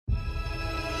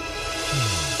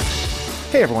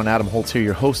Hey everyone, Adam Holtz here,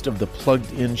 your host of the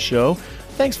Plugged In Show.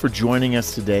 Thanks for joining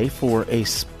us today for a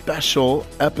special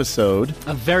episode.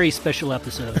 A very special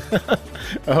episode.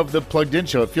 Of the Plugged In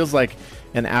Show. It feels like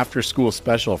an after-school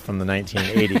special from the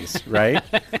 1980s, right?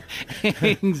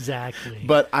 Exactly.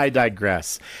 But I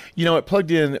digress. You know, at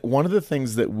Plugged In, one of the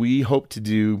things that we hope to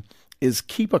do is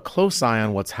keep a close eye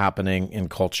on what's happening in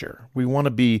culture. We want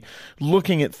to be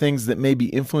looking at things that may be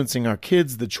influencing our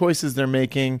kids, the choices they're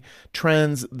making,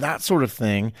 trends, that sort of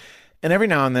thing. And every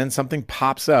now and then something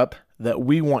pops up that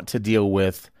we want to deal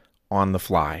with on the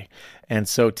fly. And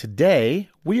so today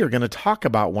we are going to talk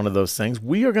about one of those things.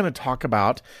 We are going to talk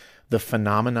about the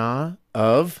phenomena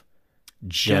of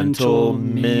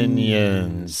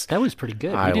GentleMinions. That was pretty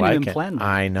good. I We didn't like even it. plan that.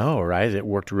 I know, right? It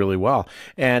worked really well.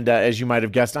 And as you might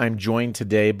have guessed, I'm joined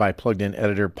today by Plugged In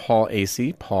editor Paul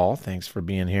Acey. Paul, thanks for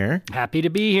being here. Happy to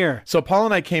be here. So Paul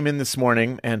and I came in this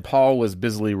morning, and Paul was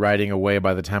busily writing away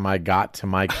by the time I got to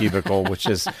my cubicle, which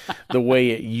is the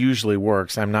way it usually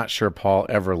works. I'm not sure Paul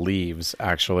ever leaves,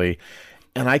 actually.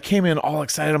 And I came in all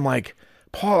excited. I'm like,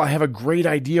 Paul, I have a great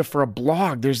idea for a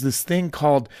blog. There's this thing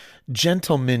called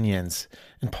GentleMinions.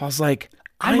 And Paul's like,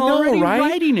 I I'm know, already right?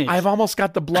 writing it. I've almost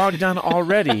got the blog done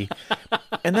already.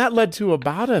 And that led to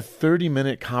about a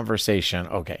 30-minute conversation,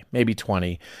 okay, maybe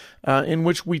 20, in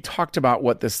which we talked about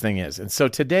what this thing is. And so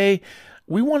today,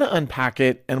 we want to unpack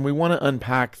it, and we want to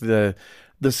unpack the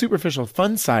superficial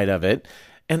fun side of it,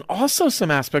 and also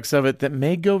some aspects of it that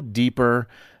may go deeper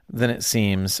than it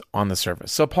seems on the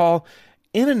surface. So, Paul,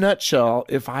 in a nutshell,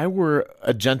 if I were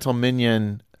a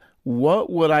GentleMinion, what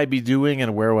would I be doing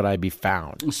and where would I be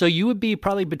found? So you would be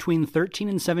probably between 13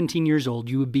 and 17 years old.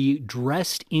 You would be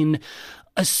dressed in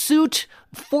a suit,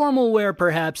 formal wear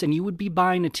perhaps, and you would be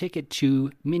buying a ticket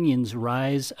to Minions: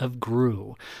 Rise of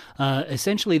Gru.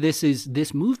 Essentially,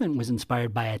 this movement was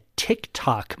inspired by a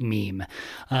TikTok meme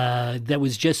that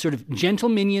was just sort of gentle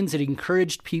minions that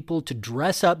encouraged people to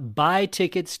dress up, buy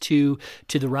tickets to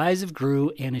the Rise of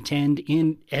Gru, and attend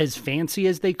in as fancy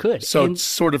as they could. So And it's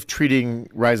sort of treating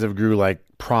Rise of Gru like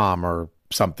prom or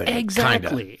something.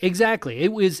 Exactly.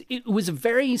 It was a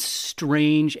very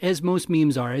strange, as most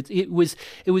memes are. It was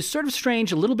sort of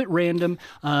strange, a little bit random.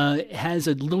 Has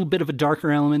a little bit of a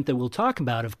darker element that we'll talk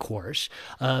about, of course.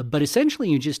 But essentially,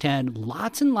 you just had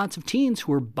lots and lots of teens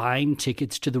who were buying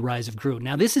tickets to the Rise of Gru.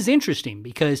 Now, this is interesting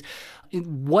because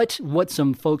what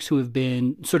some folks who have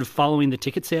been sort of following the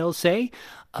ticket sales say,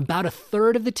 about a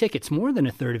third of the tickets, more than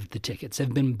a third of the tickets,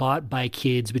 have been bought by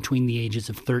kids between the ages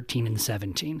of 13 and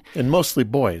 17. And mostly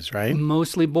boys, right?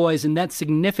 Mostly boys, and that's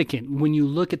significant when you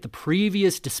look at the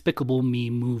previous Despicable Me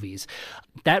movies.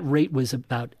 That rate was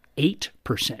about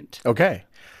 8%. Okay.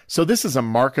 So this is a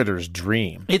marketer's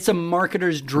dream. It's a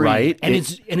marketer's dream, Right. And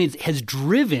it has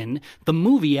driven the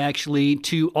movie actually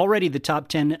to already the top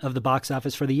 10 of the box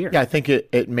office for the year. Yeah, I think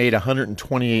it made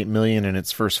 $128 million in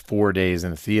its first 4 days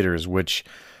in theaters, which,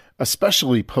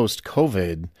 especially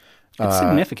post-COVID, It's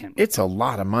significant. it's a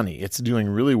lot of money. It's doing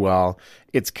really well.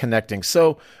 It's connecting.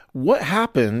 So what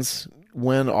happens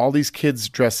when all these kids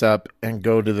dress up and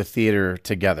go to the theater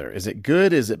together? Is it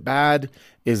good? Is it bad?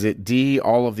 Is it D,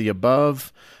 all of the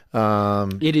above?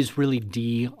 It is really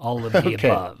D, all of the Okay,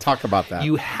 above. talk about that.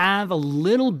 You have a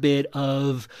little bit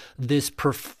of this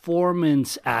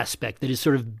performance aspect that is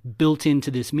sort of built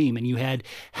into this meme. And you had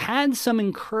some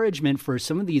encouragement for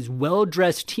some of these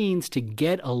well-dressed teens to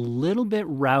get a little bit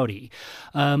rowdy.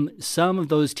 Some of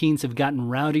those teens have gotten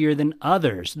rowdier than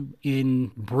others.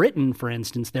 In Britain, for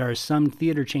instance, there are some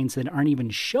theater chains that aren't even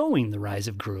showing the Rise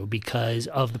of Gru because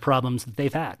of the problems that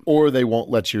they've had. Or they won't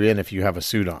let you in if you have a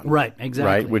suit on. Right,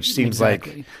 exactly. Right, which seems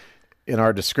Exactly. like in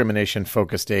our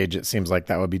discrimination-focused age, it seems like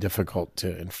that would be difficult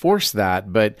to enforce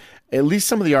that. But at least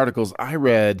some of the articles I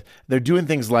read, they're doing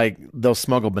things like they'll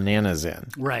smuggle bananas in.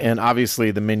 Right. And obviously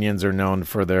the Minions are known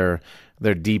for their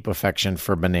deep affection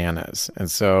for bananas. And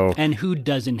so... And who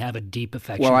doesn't have a deep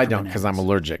affection Well, for I don't because I'm bananas?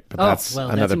 allergic, but Oh, that's well,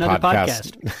 another that's another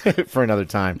podcast for another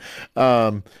time.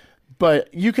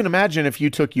 But you can imagine if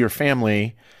you took your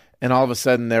family and all of a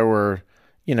sudden there were,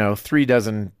 3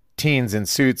 dozen teens in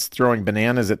suits throwing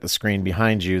bananas at the screen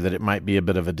behind you, that it might be a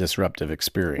bit of a disruptive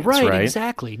experience, right?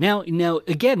 Exactly. Now,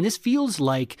 again, this feels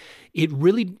like it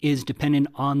really is dependent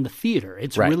on the theater.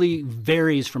 It's Right. really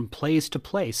varies from place to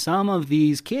place. Some of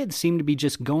these kids seem to be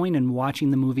just going and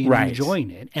watching the movie and Right. enjoying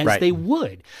it as Right. they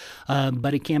would,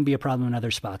 but it can be a problem in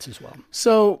other spots as well.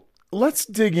 So let's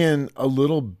dig in a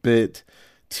little bit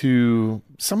to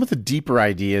some of the deeper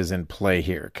ideas in play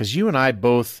here, because you and I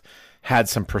both had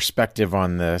some perspective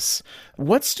on this.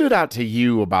 What stood out to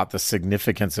you about the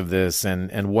significance of this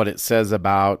and what it says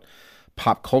about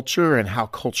pop culture and how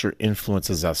culture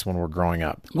influences us when we're growing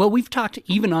up. Well, we've talked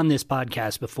even on this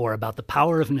podcast before about the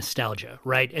power of nostalgia,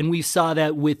 right? And we saw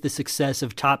that with the success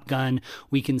of Top Gun.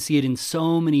 We can see it in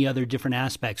so many other different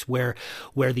aspects where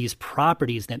these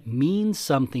properties that mean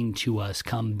something to us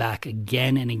come back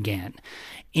again and again.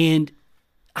 And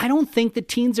I don't think that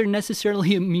teens are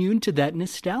necessarily immune to that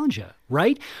nostalgia,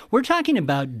 right? We're talking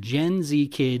about Gen Z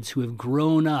kids who have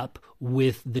grown up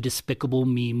with the Despicable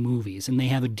Me movies, and they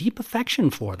have a deep affection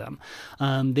for them.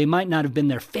 They might not have been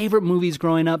their favorite movies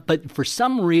growing up, but for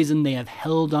some reason they have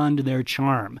held on to their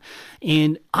charm.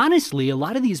 And honestly, a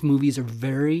lot of these movies are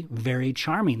very, very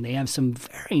charming. They have some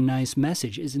very nice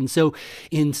messages. And so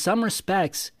in some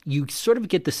respects, you sort of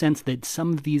get the sense that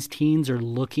some of these teens are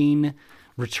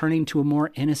returning to a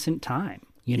more innocent time,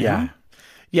 you know? Yeah.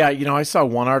 Yeah, I saw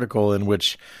one article in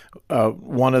which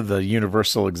one of the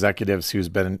Universal executives who's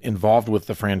been involved with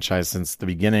the franchise since the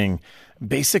beginning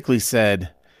basically said,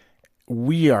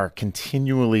 we are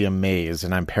continually amazed,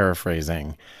 and I'm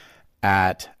paraphrasing,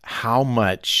 at how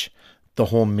much the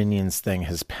whole Minions thing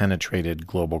has penetrated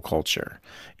global culture.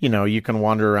 You can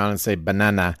wander around and say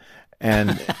banana,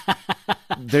 and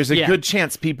there's a good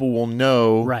chance people will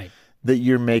know that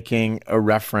you're making a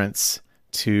reference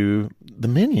to the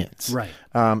Minions. Right.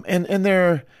 And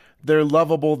they're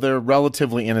lovable. They're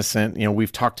relatively innocent.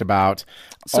 We've talked about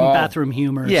some bathroom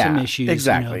humor, some issues.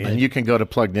 Exactly. And you can go to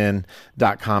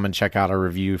pluggedin.com and check out our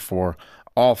review for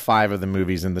all 5 of the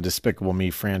movies in the Despicable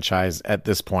Me franchise at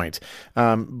this point.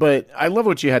 But I love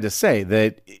what you had to say,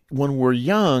 that when we're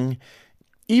young,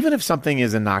 even if something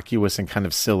is innocuous and kind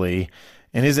of silly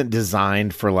and isn't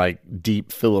designed for like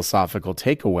deep philosophical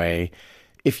takeaway,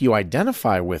 if you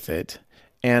identify with it,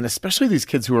 and especially these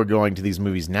kids who are going to these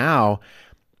movies now,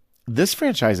 this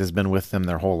franchise has been with them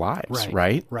their whole lives,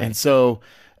 right? And so,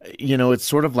 it's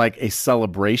sort of like a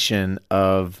celebration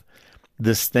of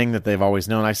this thing that they've always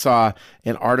known. I saw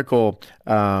an article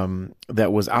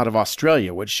that was out of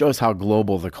Australia, which shows how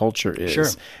global the culture is. Sure.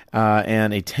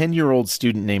 And a 10-year-old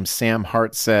student named Sam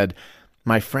Hart said,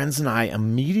 "My friends and I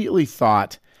immediately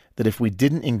thought that if we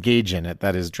didn't engage in it,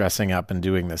 that is dressing up and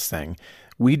doing this thing,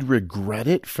 we'd regret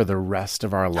it for the rest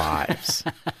of our lives.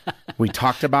 We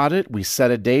talked about it, we set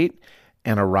a date,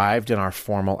 and arrived in our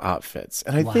formal outfits."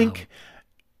 And I think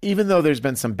even though there's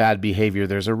been some bad behavior,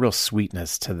 there's a real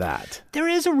sweetness to that. There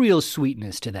is a real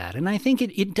sweetness to that. And I think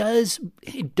it does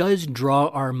draw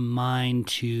our mind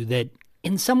to that.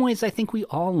 In some ways, I think we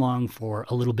all long for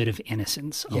a little bit of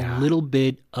innocence, a little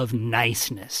bit of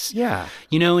niceness. Yeah.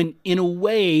 In a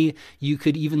way, you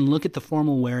could even look at the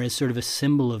formal wear as sort of a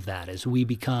symbol of that as we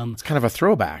become... It's kind of a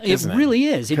throwback, isn't it? It really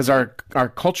is. Because our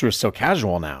culture is so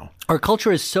casual now. Our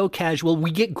culture is so casual.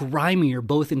 We get grimier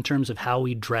both in terms of how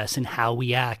we dress and how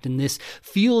we act. And this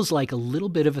feels like a little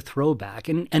bit of a throwback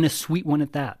and a sweet one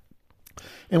at that.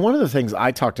 And one of the things I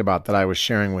talked about that I was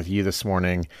sharing with you this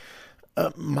morning,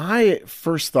 my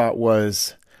first thought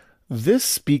was, this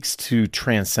speaks to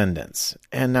transcendence.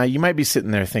 And now you might be sitting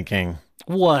there thinking,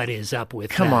 what is up with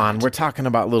Come on, we're talking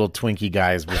about little Twinkie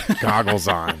guys with goggles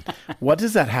on. What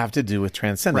does that have to do with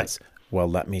transcendence? Right. Well,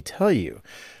 let me tell you.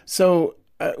 So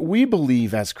we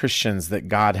believe as Christians that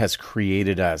God has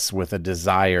created us with a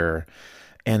desire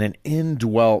and an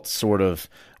indwelt sort of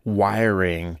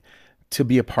wiring to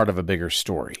be a part of a bigger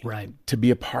story, right? To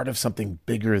be a part of something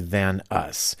bigger than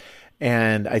us.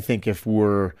 And I think if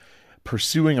we're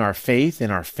pursuing our faith in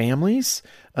our families,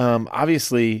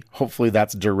 obviously, hopefully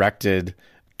that's directed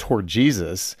toward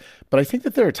Jesus. But I think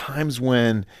that there are times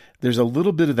when there's a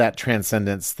little bit of that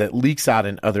transcendence that leaks out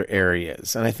in other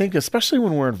areas. And I think especially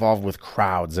when we're involved with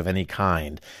crowds of any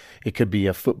kind, it could be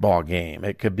a football game,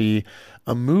 it could be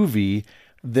a movie,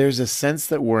 there's a sense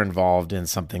that we're involved in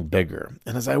something bigger.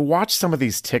 And as I watch some of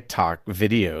these TikTok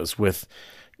videos with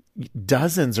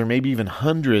dozens or maybe even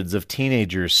hundreds of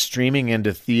teenagers streaming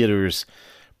into theaters,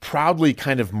 proudly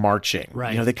kind of marching,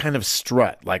 right? They kind of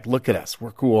strut like, look at us,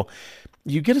 we're cool.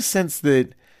 You get a sense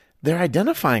that they're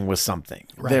identifying with something.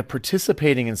 Right. They're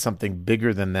participating in something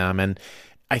bigger than them. And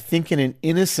I think in an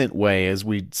innocent way, as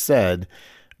we said,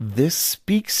 this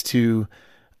speaks to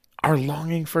our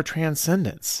longing for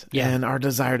transcendence and our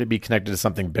desire to be connected to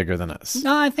something bigger than us.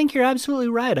 No, I think you're absolutely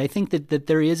right. I think that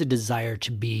there is a desire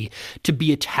to be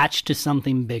attached to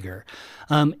something bigger.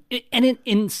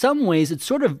 In some ways, it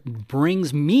sort of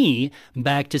brings me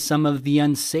back to some of the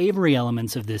unsavory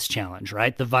elements of this challenge,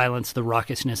 right? The violence, the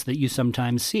raucousness that you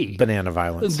sometimes see. Banana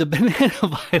violence. The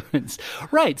banana violence.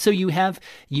 Right. So you have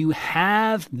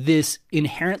this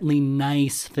inherently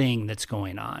nice thing that's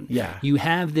going on. Yeah. You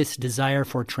have this desire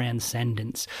for transcendence.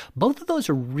 transcendence. Both of those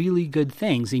are really good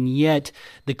things, and yet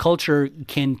the culture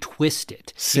can twist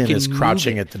it. Sin is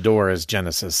crouching at the door, as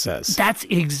Genesis says. That's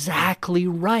exactly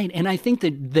right. And I think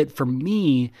that for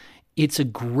me, it's a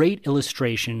great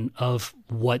illustration of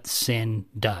what sin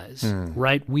does,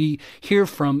 right? We hear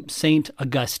from St.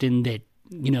 Augustine that,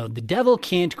 the devil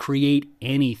can't create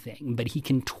anything, but he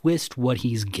can twist what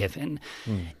he's given.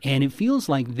 And it feels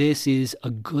like this is a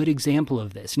good example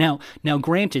of this. Now,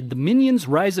 granted, the Minions'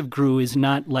 Rise of Gru is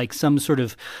not like some sort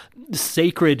of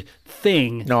sacred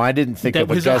thing. No, I didn't think of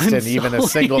Augustine even a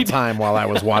single time while I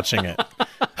was watching it.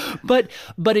 But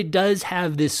it does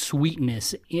have this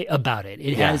sweetness about it.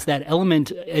 It has that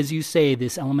element, as you say,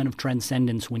 this element of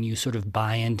transcendence when you sort of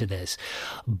buy into this.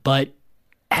 But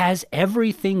as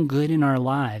everything good in our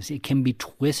lives, it can be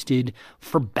twisted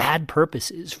for bad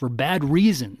purposes, for bad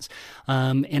reasons.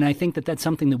 And I think that that's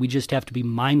something that we just have to be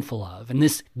mindful of. And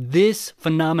this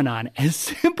phenomenon, as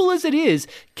simple as it is,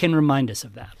 can remind us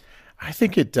of that. I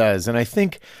think it does. And I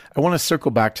think I want to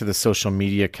circle back to the social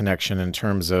media connection in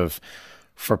terms of,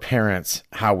 for parents,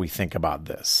 how we think about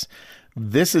this.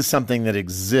 This is something that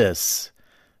exists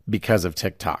because of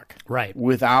TikTok. Right.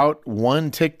 Without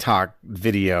one TikTok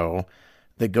video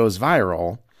that goes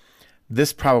viral,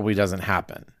 this probably doesn't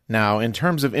happen. Now, in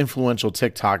terms of influential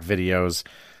TikTok videos,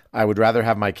 I would rather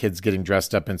have my kids getting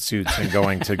dressed up in suits and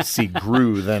going to see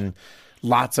Gru than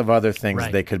lots of other things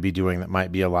they could be doing that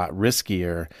might be a lot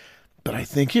riskier. But I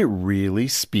think it really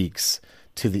speaks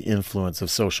to the influence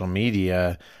of social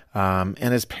media. And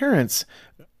as parents,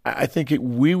 I think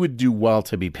we would do well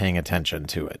to be paying attention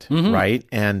to it, right?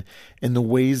 And in the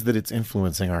ways that it's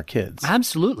influencing our kids.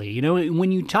 Absolutely.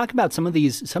 When you talk about some of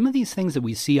these things that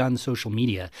we see on social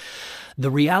media, the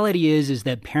reality is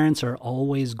that parents are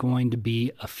always going to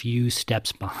be a few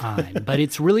steps behind. But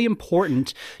it's really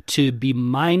important to be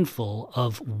mindful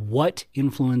of what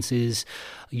influences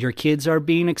your kids are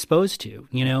being exposed to,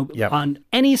 on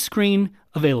any screen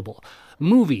available.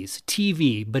 Movies,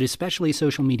 TV, but especially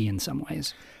social media in some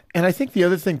ways. And I think the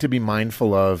other thing to be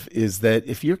mindful of is that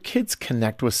if your kids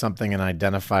connect with something and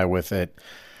identify with it,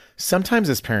 sometimes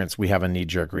as parents, we have a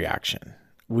knee-jerk reaction.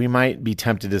 We might be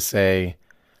tempted to say,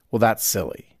 well, that's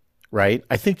silly, right?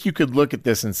 I think you could look at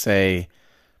this and say,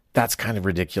 that's kind of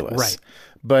ridiculous. Right.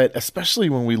 But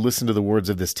especially when we listen to the words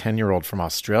of this 10-year-old from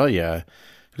Australia,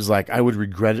 who's like, I would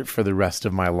regret it for the rest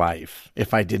of my life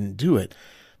if I didn't do it.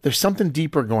 There's something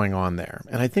deeper going on there.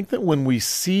 And I think that when we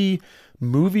see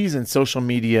movies and social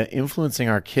media influencing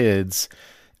our kids,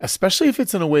 especially if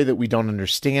it's in a way that we don't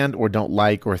understand or don't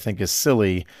like or think is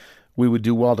silly, we would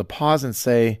do well to pause and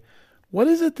say, what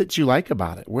is it that you like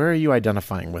about it? Where are you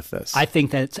identifying with this? I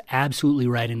think that's absolutely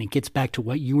right. And it gets back to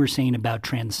what you were saying about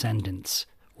transcendence,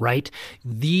 right?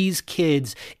 These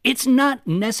kids, it's not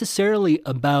necessarily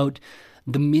about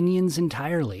the Minions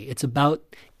entirely.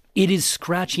 It is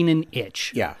scratching an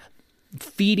itch. Yeah.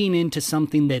 Feeding into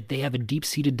something that they have a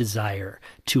deep-seated desire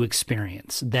to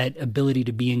experience, that ability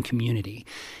to be in community.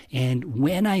 And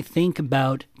when I think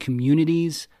about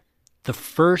communities, the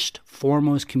first,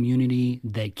 foremost community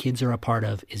that kids are a part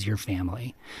of is your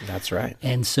family. That's right.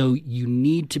 And so you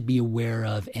need to be aware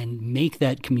of and make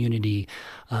that community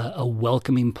a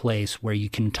welcoming place where you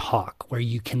can talk, where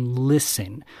you can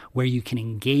listen, where you can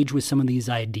engage with some of these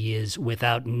ideas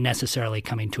without necessarily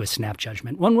coming to a snap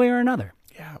judgment one way or another.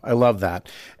 Yeah, I love that.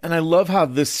 And I love how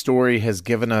this story has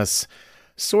given us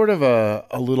sort of a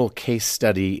little case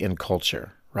study in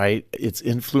culture, right? Its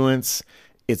influence,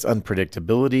 its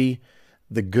unpredictability,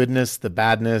 the goodness, the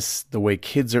badness, the way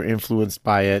kids are influenced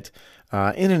by it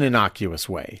in an innocuous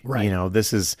way. Right.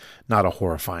 This is not a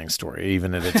horrifying story,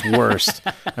 even at its worst.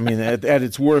 I mean, at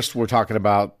its worst, we're talking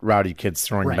about rowdy kids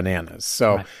throwing bananas.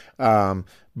 So,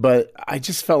 but I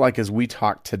just felt like as we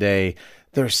talked today,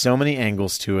 there are so many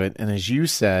angles to it. And as you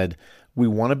said, we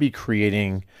want to be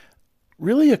creating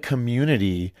really a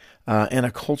community and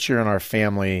a culture in our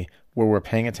family where we're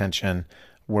paying attention,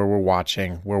 where we're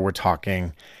watching, where we're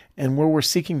talking, and where we're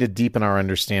seeking to deepen our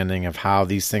understanding of how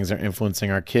these things are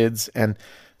influencing our kids. And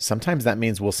sometimes that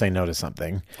means we'll say no to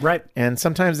something. Right. And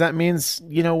sometimes that means,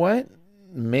 you know what?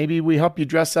 Maybe we help you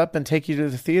dress up and take you to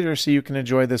the theater so you can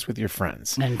enjoy this with your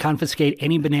friends. And confiscate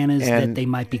any bananas that they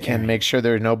might be carrying. And make sure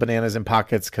there are no bananas in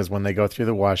pockets, because when they go through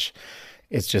the wash,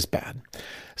 it's just bad.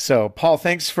 So, Paul,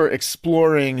 thanks for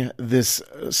exploring this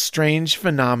strange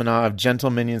phenomena of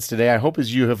GentleMinions today. I hope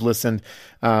as you have listened,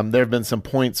 there have been some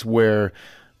points where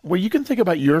you can think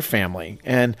about your family.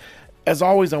 And as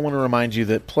always, I want to remind you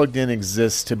that Plugged In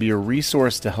exists to be a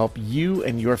resource to help you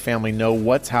and your family know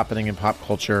what's happening in pop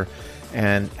culture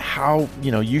and how,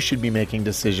 you should be making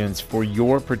decisions for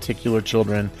your particular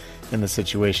children in the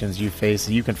situations you face.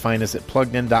 You can find us at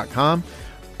pluggedin.com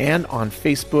and on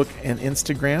Facebook and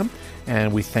Instagram.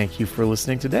 And we thank you for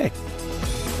listening today.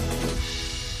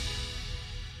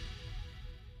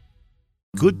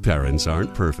 Good parents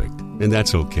aren't perfect, and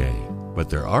that's okay. But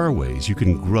there are ways you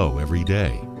can grow every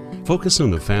day. Focus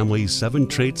on the Family's 7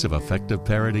 Traits of Effective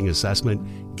Parenting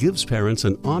assessment gives parents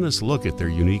an honest look at their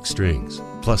unique strengths,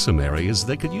 plus some areas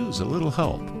that could use a little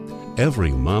help.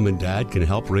 Every mom and dad can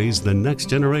help raise the next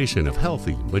generation of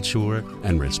healthy, mature,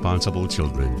 and responsible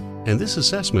children. And this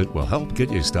assessment will help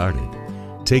get you started.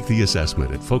 Take the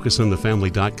assessment at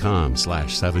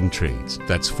focusonthefamily.com/7traits.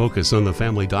 That's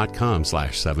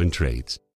focusonthefamily.com/7traits.